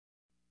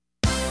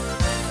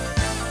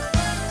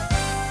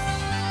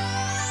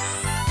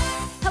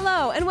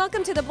Hello and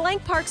welcome to the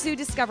Blank Park Zoo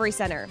Discovery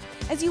Center.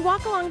 As you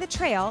walk along the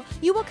trail,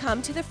 you will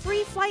come to the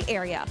free flight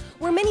area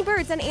where many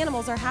birds and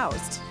animals are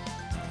housed.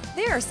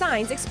 There are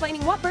signs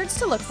explaining what birds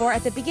to look for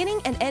at the beginning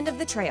and end of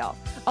the trail,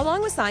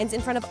 along with signs in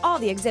front of all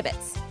the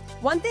exhibits.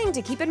 One thing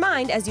to keep in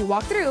mind as you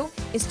walk through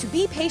is to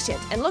be patient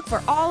and look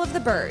for all of the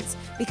birds,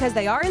 because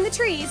they are in the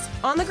trees,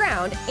 on the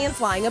ground, and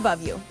flying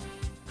above you.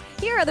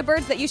 Here are the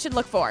birds that you should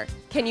look for.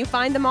 Can you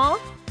find them all?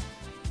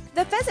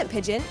 The pheasant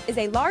pigeon is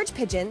a large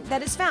pigeon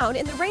that is found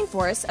in the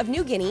rainforests of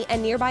New Guinea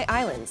and nearby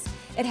islands.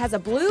 It has a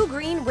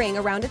blue-green ring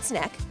around its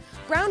neck,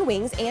 brown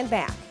wings and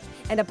back,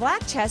 and a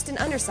black chest and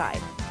underside.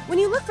 When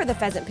you look for the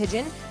pheasant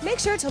pigeon, make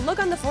sure to look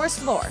on the forest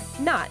floor,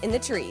 not in the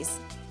trees.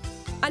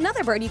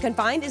 Another bird you can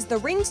find is the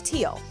ringed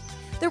teal.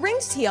 The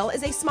ringed teal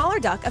is a smaller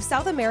duck of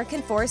South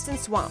American forests and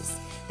swamps.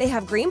 They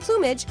have green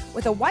plumage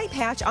with a white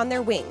patch on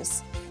their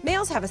wings.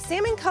 Males have a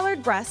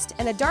salmon-colored breast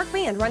and a dark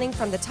band running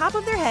from the top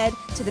of their head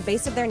to the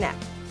base of their neck.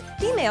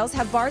 Females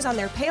have bars on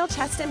their pale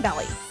chest and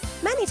belly.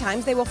 Many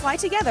times they will fly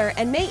together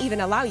and may even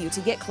allow you to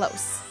get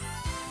close.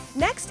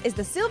 Next is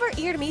the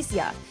silver-eared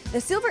mesia. The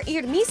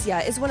silver-eared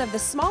mesia is one of the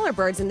smaller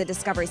birds in the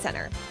Discovery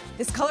Center.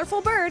 This colorful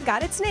bird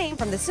got its name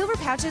from the silver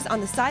patches on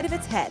the side of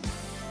its head.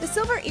 The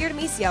silver-eared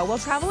mesia will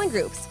travel in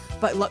groups,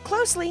 but look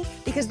closely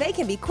because they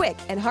can be quick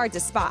and hard to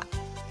spot.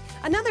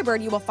 Another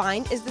bird you will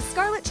find is the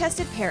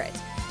scarlet-chested parrot.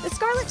 The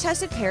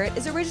scarlet-chested parrot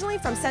is originally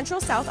from central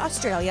South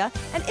Australia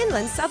and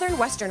inland southern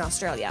Western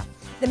Australia.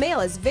 The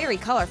male is very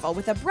colorful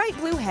with a bright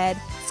blue head,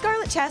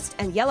 scarlet chest,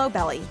 and yellow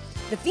belly.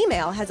 The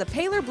female has a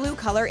paler blue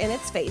color in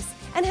its face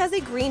and has a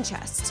green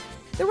chest.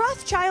 The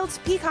Rothschild's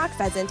peacock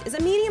pheasant is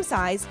a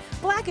medium-sized,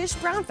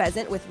 blackish-brown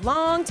pheasant with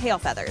long tail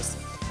feathers.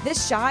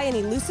 This shy and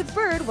elusive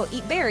bird will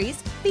eat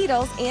berries,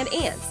 beetles, and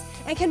ants,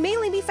 and can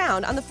mainly be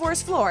found on the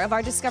forest floor of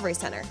our Discovery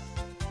Center.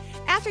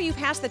 After you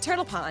pass the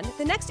turtle pond,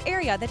 the next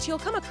area that you'll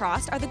come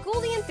across are the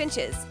Gouldian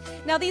finches.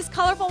 Now these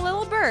colorful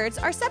little birds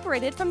are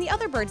separated from the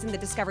other birds in the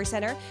Discovery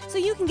Center so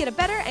you can get a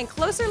better and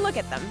closer look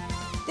at them.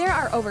 There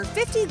are over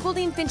 50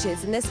 Gouldian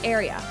finches in this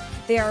area.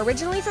 They are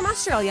originally from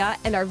Australia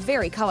and are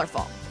very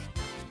colorful.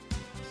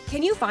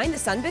 Can you find the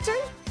sun bittern?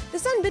 The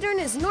sun bittern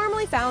is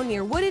normally found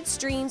near wooded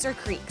streams or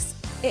creeks.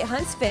 It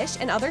hunts fish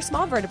and other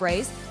small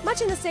vertebrates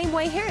much in the same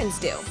way herons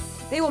do.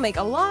 They will make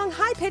a long,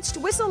 high-pitched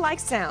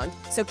whistle-like sound,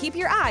 so keep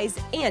your eyes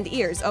and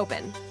ears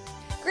open.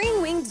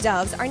 Green-winged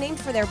doves are named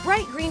for their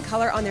bright green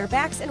color on their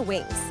backs and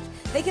wings.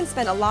 They can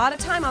spend a lot of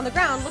time on the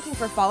ground looking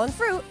for fallen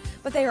fruit,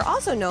 but they are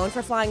also known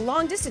for flying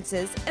long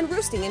distances and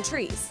roosting in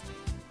trees.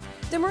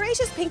 The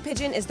Mauritius pink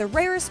pigeon is the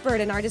rarest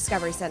bird in our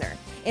Discovery Center.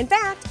 In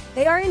fact,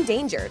 they are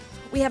endangered.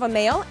 We have a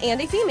male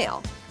and a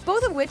female,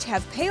 both of which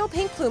have pale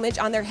pink plumage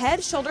on their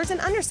head, shoulders,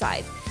 and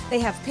underside. They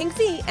have pink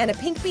feet and a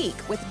pink beak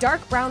with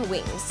dark brown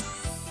wings.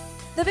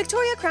 The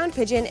Victoria crowned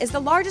pigeon is the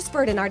largest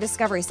bird in our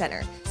Discovery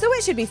Center, so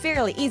it should be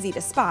fairly easy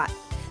to spot.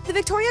 The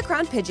Victoria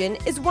crowned pigeon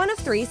is one of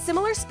 3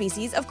 similar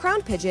species of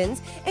crowned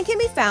pigeons and can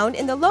be found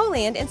in the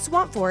lowland and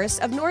swamp forests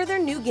of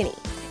northern New Guinea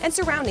and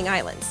surrounding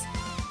islands.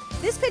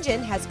 This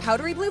pigeon has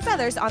powdery blue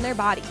feathers on their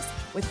bodies,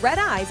 with red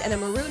eyes and a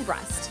maroon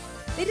breast.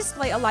 They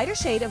display a lighter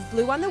shade of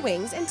blue on the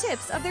wings and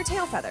tips of their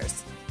tail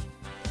feathers.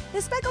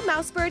 The speckled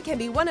mousebird can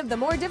be one of the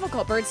more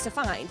difficult birds to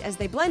find as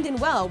they blend in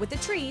well with the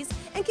trees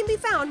and can be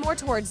found more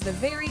towards the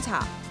very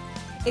top.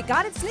 It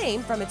got its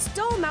name from its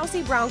dull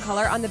mousy brown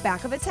color on the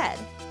back of its head.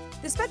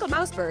 The speckled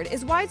mousebird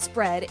is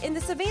widespread in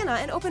the savanna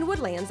and open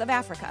woodlands of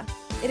Africa.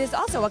 It is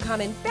also a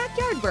common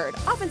backyard bird,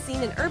 often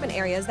seen in urban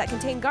areas that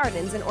contain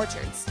gardens and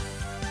orchards.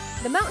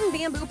 The mountain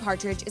bamboo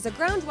partridge is a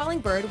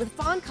ground-dwelling bird with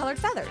fawn-colored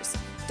feathers,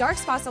 dark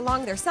spots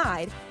along their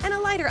side, and a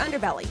lighter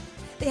underbelly.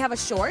 They have a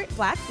short,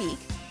 black beak,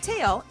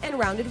 tail, and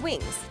rounded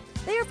wings.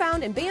 They are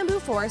found in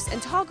bamboo forests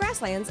and tall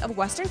grasslands of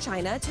western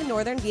China to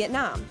northern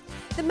Vietnam.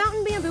 The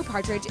mountain bamboo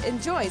partridge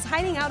enjoys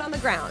hiding out on the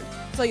ground,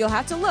 so you'll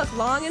have to look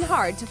long and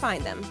hard to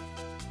find them.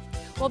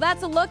 Well,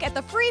 that's a look at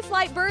the free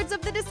flight birds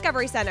of the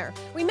Discovery Center.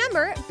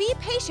 Remember, be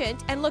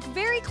patient and look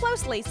very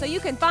closely so you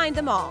can find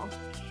them all.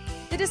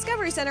 The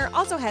Discovery Center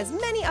also has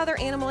many other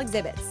animal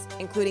exhibits,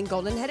 including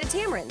golden-headed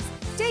tamarins,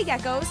 day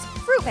geckos,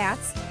 fruit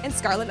bats, and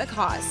scarlet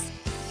macaws.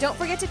 Don't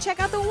forget to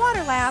check out the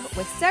water lab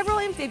with several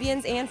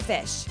amphibians and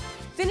fish.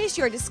 Finish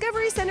your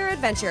Discovery Center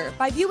adventure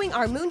by viewing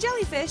our moon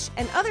jellyfish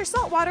and other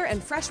saltwater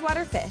and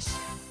freshwater fish.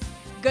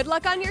 Good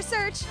luck on your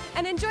search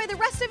and enjoy the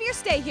rest of your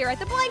stay here at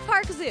the Blank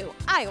Park Zoo,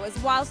 Iowa's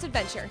wildest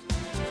adventure.